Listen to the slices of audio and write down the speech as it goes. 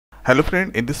Hello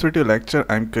friend, in this video lecture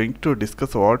I am going to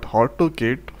discuss about how to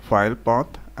get file path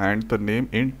and the name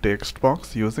in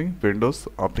TextBox using Windows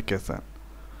application.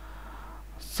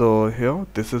 So here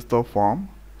this is the form.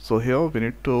 So here we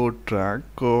need to drag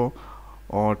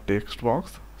our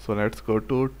TextBox. So let's go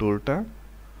to Tool tab,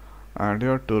 and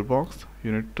here Toolbox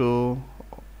you need to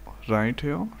write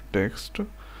here text.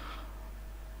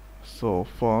 So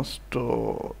first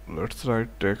let's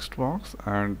write TextBox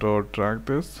and drag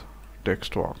this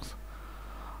TextBox.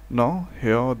 Now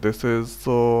here this is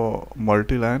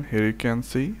multi-line. Here you can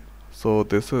see, so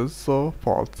this is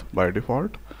false by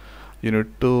default. You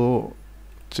need to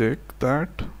check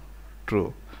that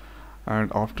true,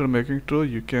 and after making true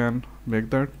you can make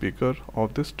that bigger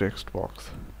of this text box.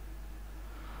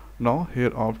 Now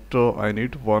here after I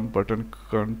need one button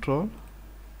control.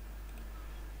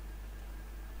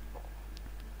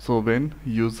 So when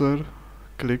user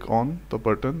click on the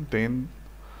button, then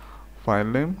file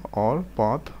name or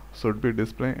path should be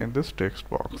displayed in this text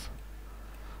box,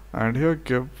 and here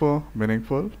give a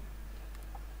meaningful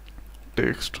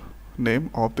text name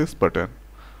of this button.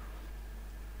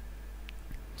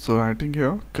 So writing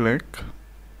here click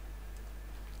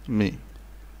me.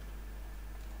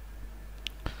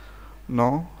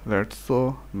 Now let's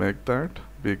make that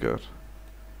bigger,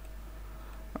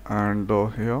 and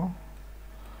here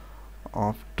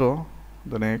after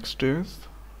the next is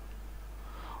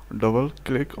double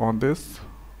click on this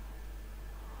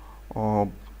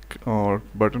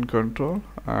button control,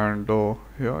 and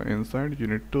here inside you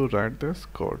need to write this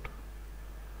code.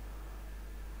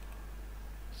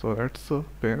 So let's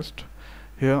paste.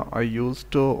 Here I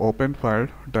used open file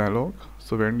dialog.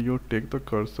 So when you take the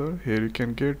cursor, here you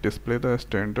can get display the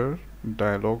standard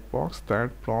dialog box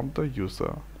that prompt the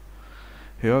user.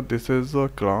 Here this is a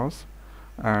class,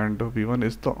 and v1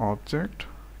 is the object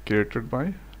created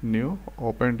by new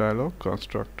open dialog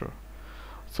constructor.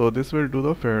 So this will do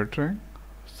the filtering.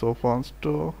 So first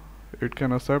it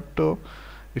can accept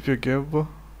if you give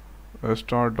a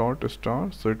star dot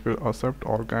star, so it will accept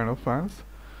all kind of files,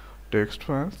 text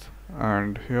files,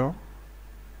 and here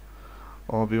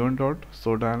v1 dot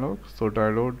so dialog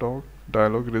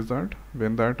result.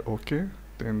 When that okay,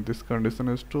 then this condition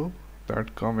is true,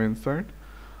 that come inside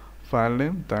file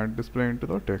name that display into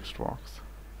the text box.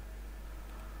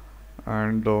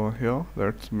 And here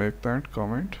let's make that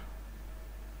comment.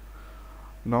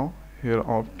 Now here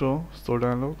after so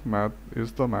dialog math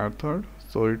is the method,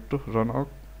 so it run a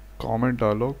comment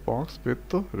dialog box with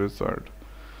the result.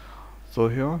 So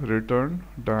here return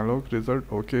dialog result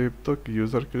okay if the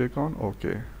user click on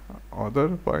okay,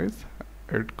 otherwise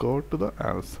it go to the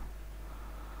else.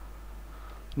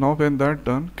 Now when that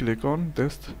done, click on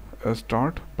this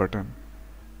start button.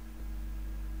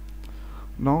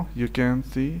 Now you can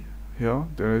see here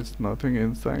there is nothing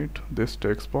inside this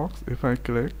text box. If I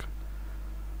click,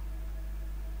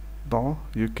 now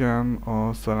you can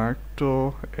select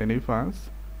any files.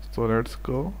 So let's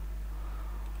go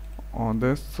on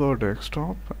this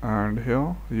desktop, and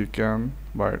here you can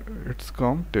by it's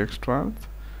come text files.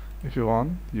 If you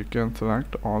want, you can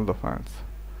select all the files.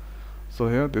 So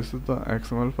here this is the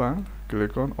XML file,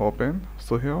 click on open.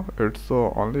 So here it's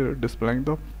only displaying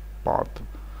the path.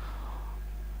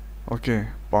 Okay,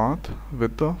 path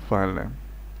with the file name.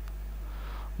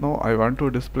 Now I want to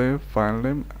display file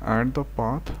name and the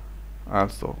path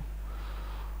also.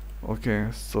 Okay,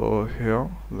 so here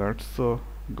let's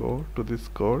go to this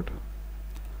code,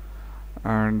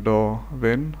 and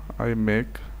when I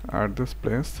make at this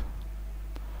place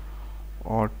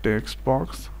or text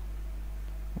box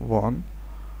 1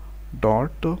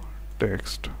 dot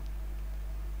text.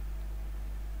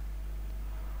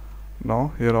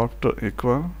 Now here after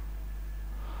equal,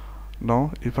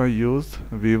 now if I use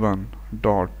v1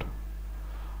 dot,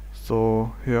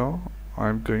 so here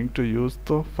I'm going to use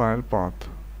the file path.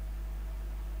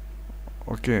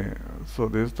 Okay, so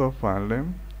this is the file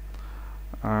name,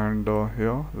 and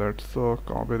here let's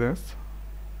copy this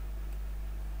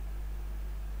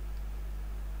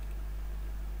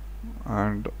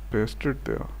and paste it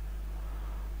there.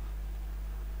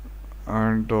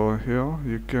 And here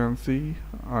you can see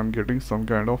I'm getting some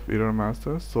kind of error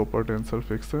message, so potential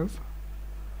fixes,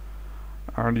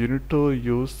 and you need to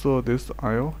use this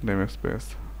IO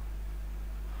namespace.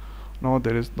 Now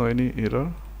there is no any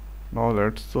error. Now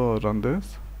let's run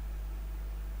this.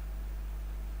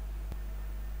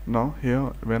 Now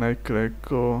here when I click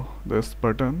this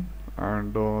button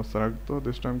and select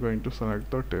this time going to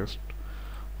select the test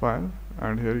file,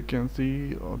 and here you can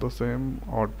see the same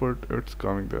output it's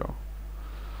coming there.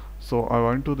 So I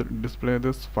want to display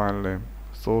this file name,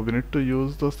 so we need to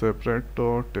use the separate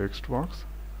text box.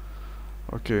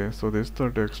 Okay, so this is the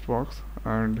text box,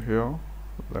 and here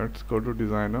let's go to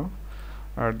designer.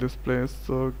 At this place,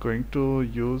 going to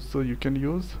use you can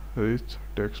use rich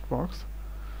text box,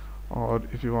 or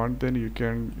if you want then you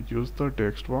can use the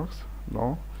text box.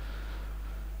 Now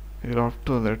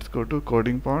hereafter let's go to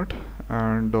coding part,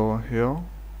 and here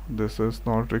this is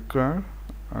not required,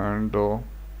 and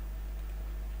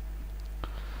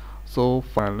so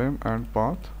file name and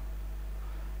path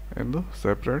in the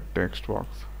separate text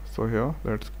box. So here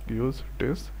let's use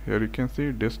this. Here you can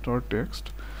see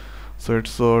this.text, so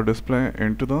it's display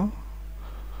into the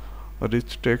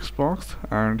rich text box,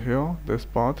 and here this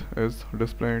path is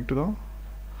display into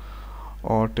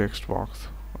the text box.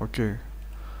 Okay,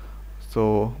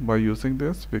 so by using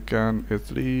this we can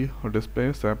easily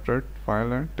display separate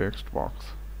file and text box.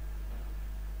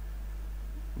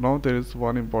 Now there is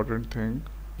one important thing.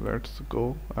 Let's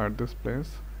go at this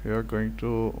place. Here going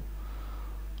to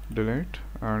delete,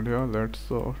 and here let's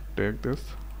take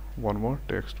this one more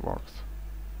text box,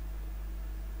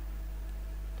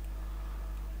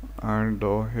 and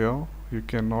here you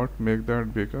cannot make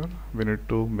that bigger. We need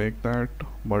to make that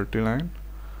multi-line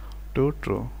to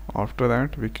true. After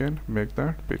that we can make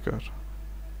that bigger.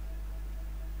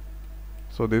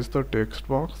 So this is the text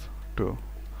box 2.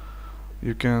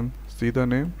 You can see the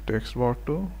name text box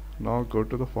 2. Now go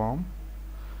to the form,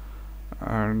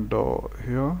 and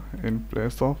here in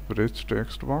place of rich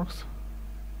text box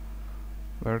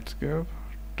let's give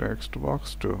text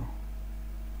box 2.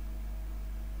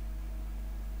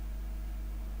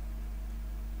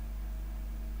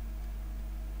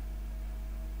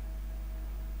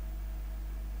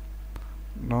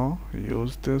 Now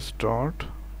use this dot,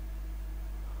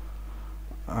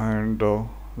 and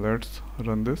let's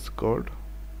run this code.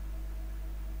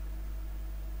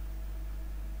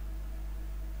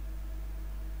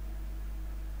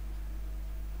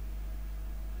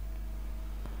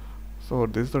 So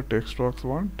this is the text box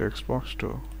 1, text box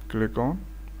 2. Click on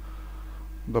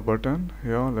the button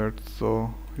here. Let's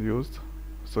use,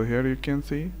 so here you can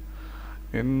see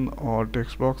in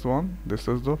text box 1 this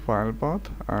is the file path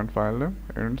and file name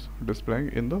is displaying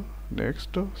in the next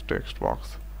text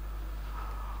box.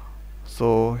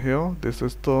 So here this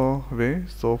is the way.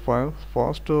 So file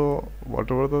first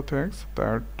whatever the things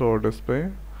that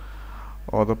display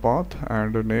or the path,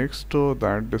 and next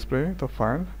that display the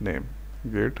file name,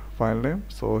 get file name.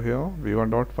 So here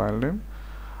v1.file name,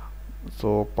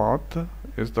 so path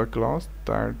is the class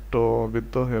that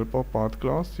with the help of path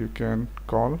class you can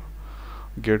call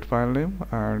get file name,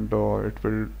 and it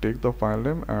will take the file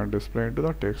name and display into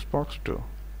the text box 2.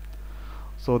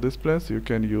 So this place you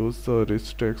can use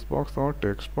rich text box or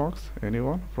text box,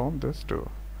 anyone from this 2.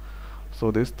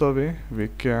 So this is the way we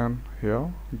can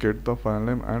here get the file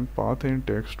name and path in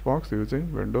text box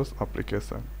using Windows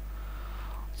application.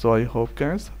 So I hope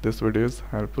guys this video is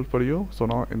helpful for you. So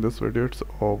now in this video it's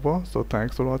over. So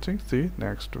thanks for watching. See you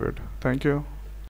next video. Thank you.